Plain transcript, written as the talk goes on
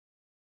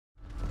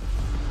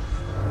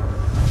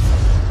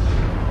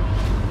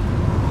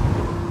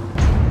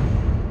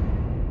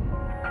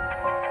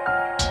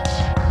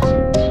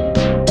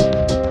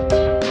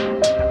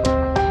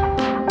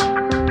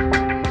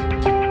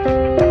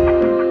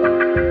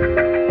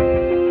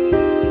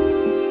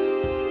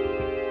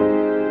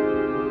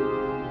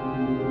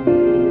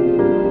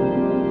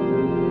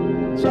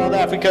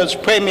America's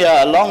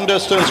premier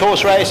long-distance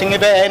horse racing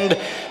event.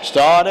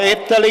 Starter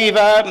hit the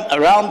lever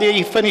around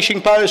the finishing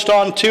post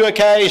on 2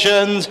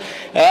 occasions,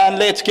 and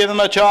let's give them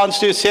a chance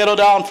to settle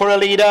down for a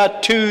leader.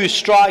 2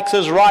 strikes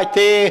is right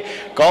there.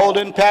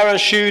 Golden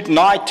Parachute,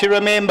 Night to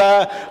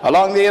Remember.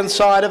 Along the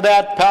inside of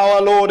that, Power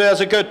Lord has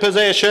a good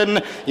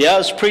position.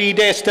 Here's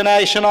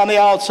Predestination on the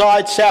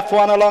outside.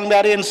 Safwan along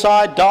that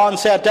inside.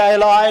 Dance at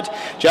Daylight.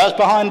 Just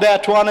behind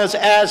that one is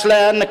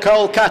Aslan,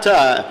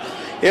 KOLKATA.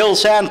 IL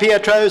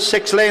SANPIETRO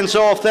 6 lengths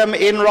off them.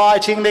 In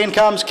writing, then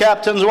comes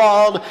Captain's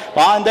Wild.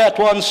 Behind that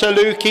one,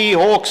 Saluki,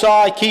 Hawk's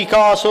Eye, Key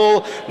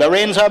Castle.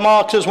 Lorenzo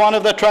Marks is one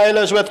of the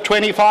trailers with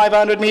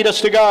 2,500 metres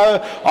to go.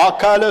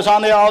 Arcola's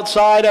on the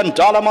outside, and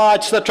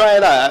Dolomite's the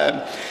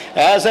trailer.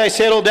 As they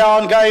settle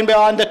down, going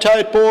behind the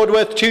tote board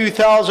with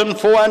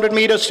 2,400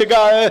 metres to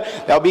go.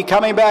 They'll be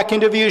coming back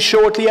into view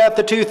shortly at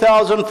the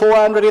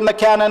 2,400 in the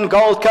Canon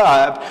Gold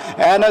Cup.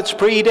 And it's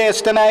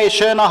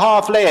Predestination, a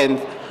half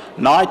length.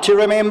 Night to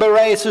Remember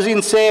races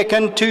in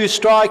second. 2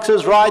 strikes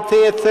is right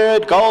there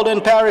third. Golden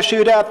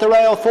Parachute at the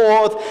rail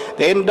fourth.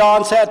 Then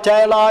Dance at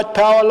Daylight,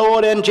 Power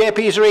Lord and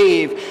Jeppy's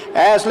Reeve.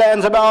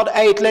 Aslan's about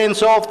 8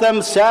 lengths off them.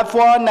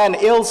 Safwan and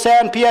IL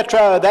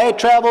SANPIETRO, they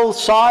travel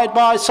side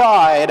by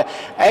side.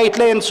 8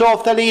 lengths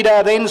off the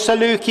leader. Then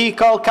Saluki,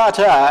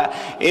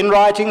 KOLKATA. In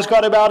writing's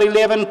got about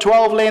 11,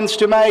 12 lengths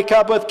to make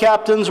up with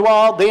Captain's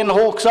Wild. Then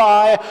Hawk's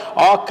Eye,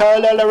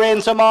 Arcola,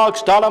 Lorenzo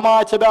Marks,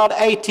 Dolomite's about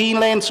 18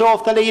 lengths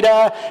off the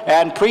leader.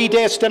 And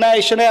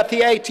Predestination at the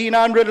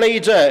 1,800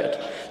 leads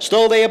it.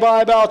 Still there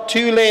by about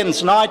 2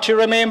 lengths. Night to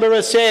Remember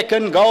a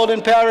second.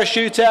 Golden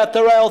Parachutes at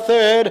the rail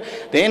third.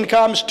 Then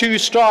comes 2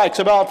 strikes,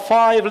 about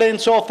 5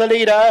 lengths off the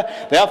leader.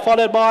 They're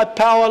followed by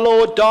Power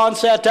Lord,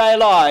 Dance at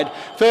Daylight.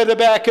 Further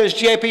back is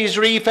Jeppy's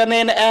Reef and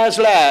then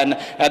Aslan.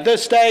 At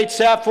this stage,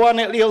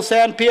 Safwan, IL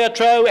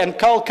SANPIETRO and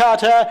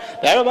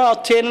KOLKATA, they're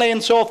about 10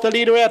 lengths off the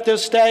leader at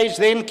this stage.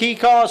 Then Key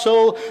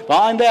Castle.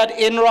 Behind that,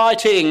 In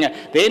Writing.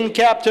 Then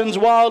Captain's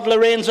Wild,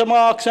 Lorenzo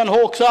Marks and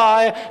Hawk's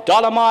Eye.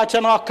 Dolomite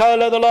and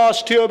Arcola, the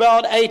last 2,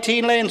 about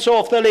 18 lengths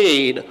off the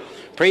lead.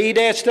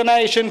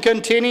 Predestination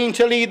continuing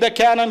to lead the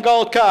Canon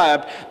Gold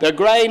Cup. The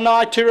Grey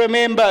Night to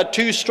Remember,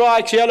 2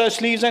 strikes, Yellow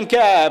Sleeves and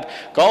Cab.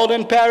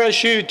 Golden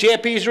Parachute,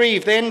 Jeppy's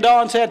Reef, then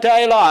Dance at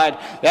Daylight.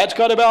 That's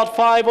got about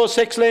 5 or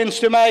 6 lengths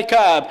to make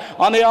up.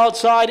 On the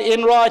outside,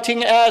 In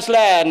Writing,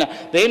 Aslan.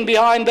 Then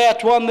behind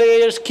that one,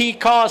 there's Key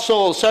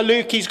Castle.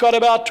 Saluki's got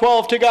about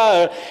 12 to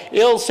go.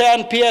 IL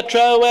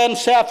SANPIETRO and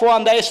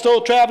Safwan, they're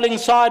still travelling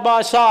side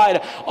by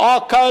side.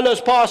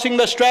 Arcola's passing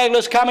the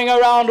stragglers coming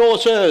around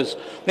horses.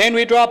 Then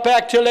we drop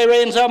back to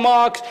Lorenzo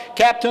Marks,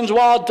 Captain's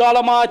Wild,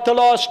 Dolomite, the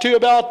last 2,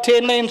 about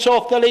 10 lengths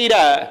off the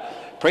leader.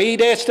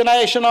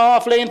 Predestination, a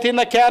half length in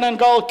the Canon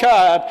Gold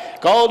Cup.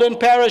 Golden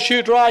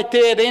Parachute right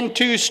there, then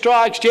 2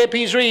 strikes,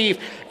 Jeppy's Reef,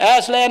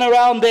 Aslan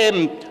around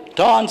them.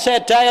 Dance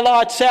at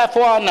Daylight,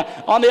 Safwan.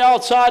 On the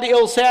outside,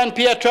 IL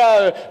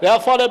SANPIETRO. They're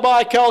followed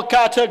by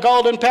KOLKATA,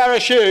 Golden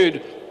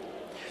Parachute.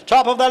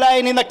 Top of the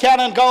lane in the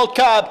Canon Gold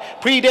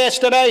Cup.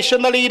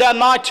 Predestination, the leader.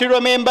 Night to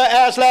Remember,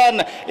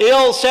 Aslan.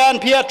 IL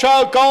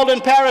SANPIETRO,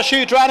 Golden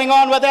Parachute running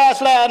on with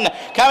Aslan.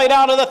 Coming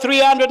down to the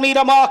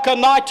 300-metre marker.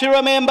 Night to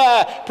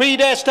Remember.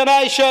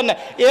 Predestination.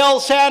 IL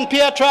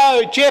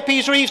SANPIETRO.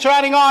 Jeppy's Reef's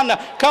running on.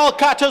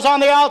 KOLKATA's on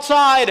the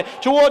outside.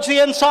 Towards the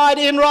inside,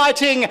 In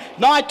Writing.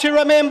 Night to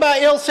Remember.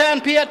 IL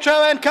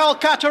SANPIETRO and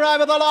KOLKATA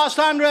over the last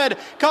 100.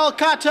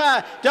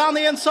 KOLKATA down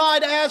the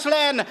inside.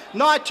 Aslan.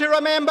 Night to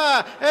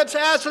Remember. It's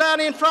Aslan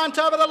in front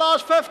over the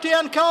last 50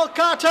 and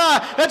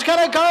KOLKATA. It's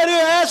going to go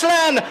to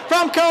Aslan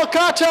from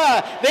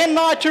KOLKATA. Then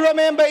Night to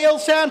Remember, IL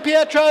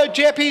SANPIETRO,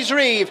 Jeppy's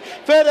Reef.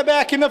 Further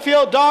back in the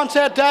field, Dance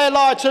at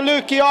Daylight,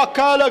 Saluki,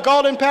 Arcola,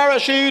 Golden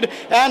Parachute.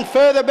 And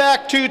further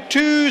back to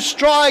 2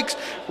 strikes.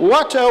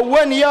 What a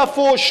win here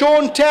for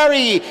Sean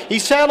Terry. He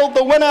saddled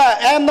the winner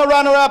and the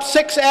runner-up,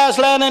 6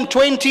 Aslan and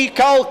 20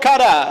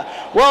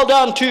 KOLKATA. Well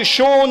done to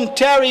Sean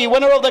Terry,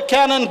 winner of the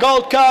Canon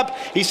Gold Cup.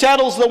 He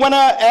saddles the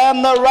winner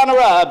and the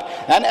runner-up.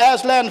 And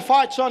Aslan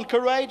fights on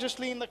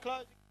courageously in the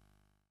closing.